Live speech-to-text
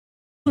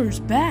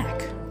Miller's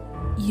back.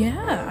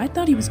 Yeah, I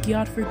thought he was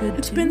Gyat for good.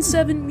 It's been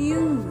 7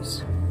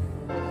 mews.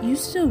 You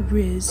still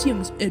Riz, he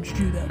almost edged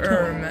you that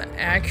time.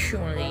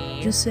 Actually...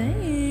 Just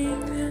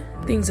saying.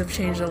 Things have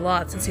changed a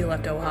lot since he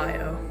left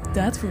Ohio.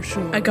 That's for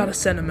sure. I gotta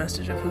send a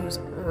message of who's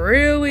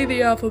really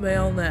the alpha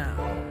male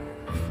now.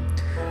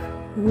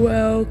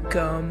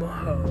 Welcome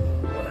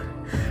home.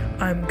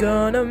 I'm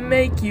gonna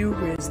make you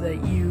Riz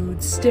that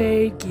you'd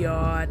stay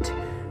Gyat.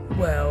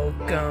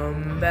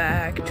 Welcome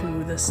back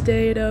to the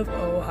state of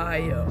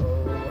Ohio.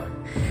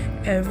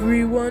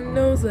 Everyone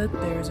knows that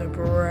there's a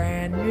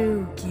brand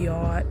new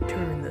Gyat.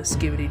 Turn the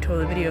Skibidi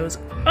Toilet videos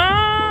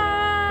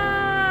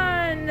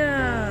on!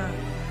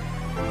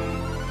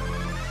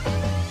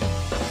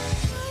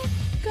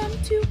 Come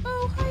to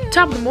Ohio.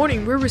 Top of the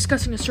morning, we're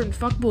discussing a certain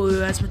fuckboy who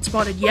has been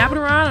spotted yapping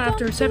around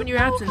after a 7-year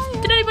absence.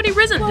 Did anybody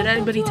risen? Did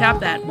anybody tap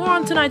that? More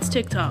on tonight's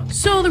TikTok.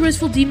 So the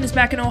Rizful Demon is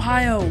back in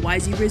Ohio. Why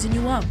is he risen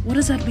you up? What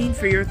does that mean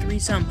for your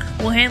threesome?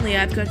 Well, Hanley,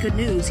 I've got good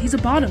news. He's a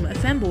bottom, a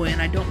femboy, and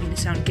I don't mean to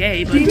sound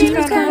gay, but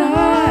Demon's kinda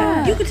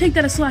hot. you can take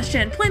that as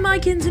 /10. Play My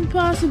Kid's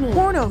Impossible.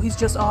 Porno, he's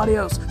just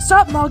audios.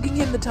 Stop logging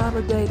in the time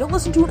of day. Don't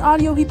listen to an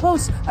audio he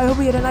posts. I hope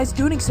he had a nice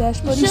tuning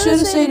sesh, but he should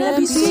have said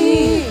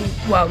NPC.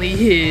 While we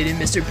hid in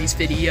Mr. Beast's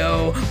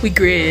video, we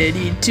gritted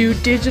to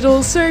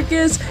Digital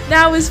Circus.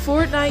 Now his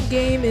Fortnite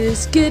game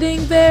is getting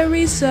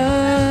very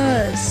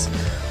sus.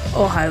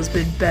 Ohio's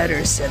been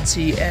better since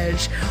he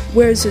edged.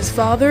 Where's his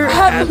father?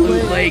 At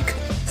Loot Lake.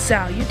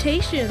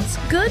 Salutations!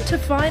 Good to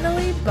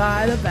finally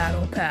buy the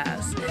Battle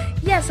Pass.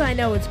 Yes, I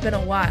know it's been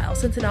a while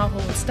since an alpha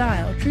with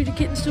style treated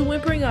kittens to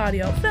whimpering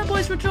audio.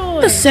 Fanboys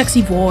rejoice! The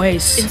sexy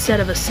voice.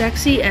 Instead of a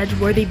sexy,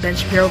 edge-worthy Ben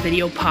Shapiro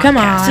video podcast. Come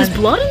on. Is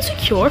blood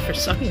insecure for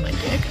sucking my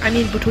dick? I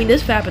mean, between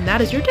this fab and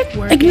that, is your dick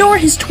working? Ignore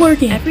his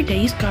twerking. Every day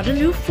he's got a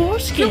new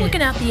foreskin. You're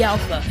looking at the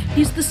alpha.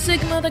 He's the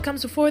sigma that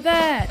comes before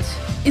that.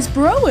 Is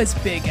bro as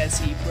big as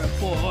he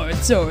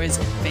reports, or is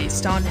it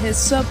based on his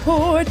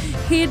support?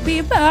 He'd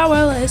be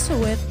powerless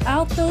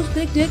without those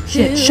big dick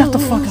Shit, shut the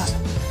fuck up.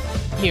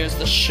 Here's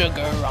the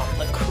sugar on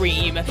the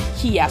cream.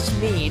 He asked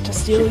me to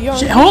steal your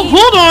Shit, meat.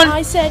 hold on.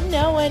 I said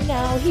no, and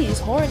now he's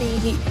horny.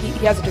 He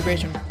has a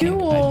degradation king.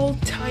 You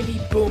old tiny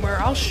boomer.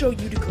 I'll show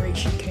you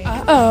degradation king.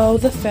 Uh-oh,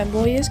 the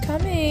femboy is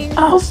coming.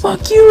 I'll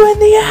fuck you in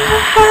the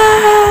ass.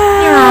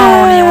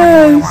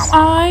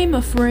 I'm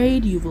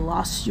afraid you've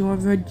lost your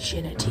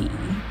virginity.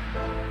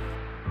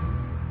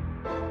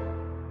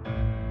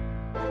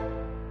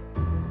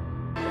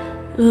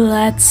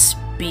 Let's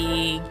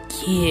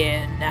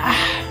begin.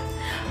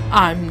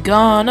 I'm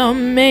gonna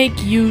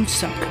make you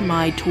suck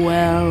my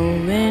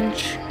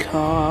 12-inch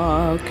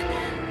cock.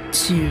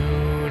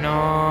 Tune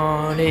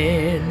on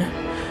in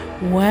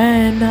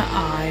when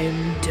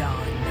I'm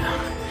done.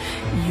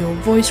 Your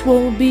voice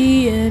will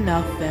be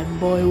enough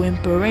femboy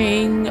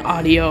whimpering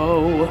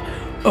audio.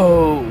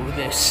 Oh,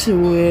 this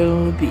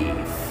will be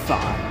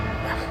fun.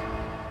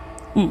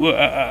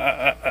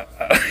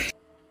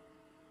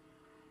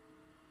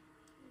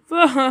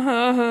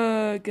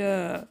 Fuck.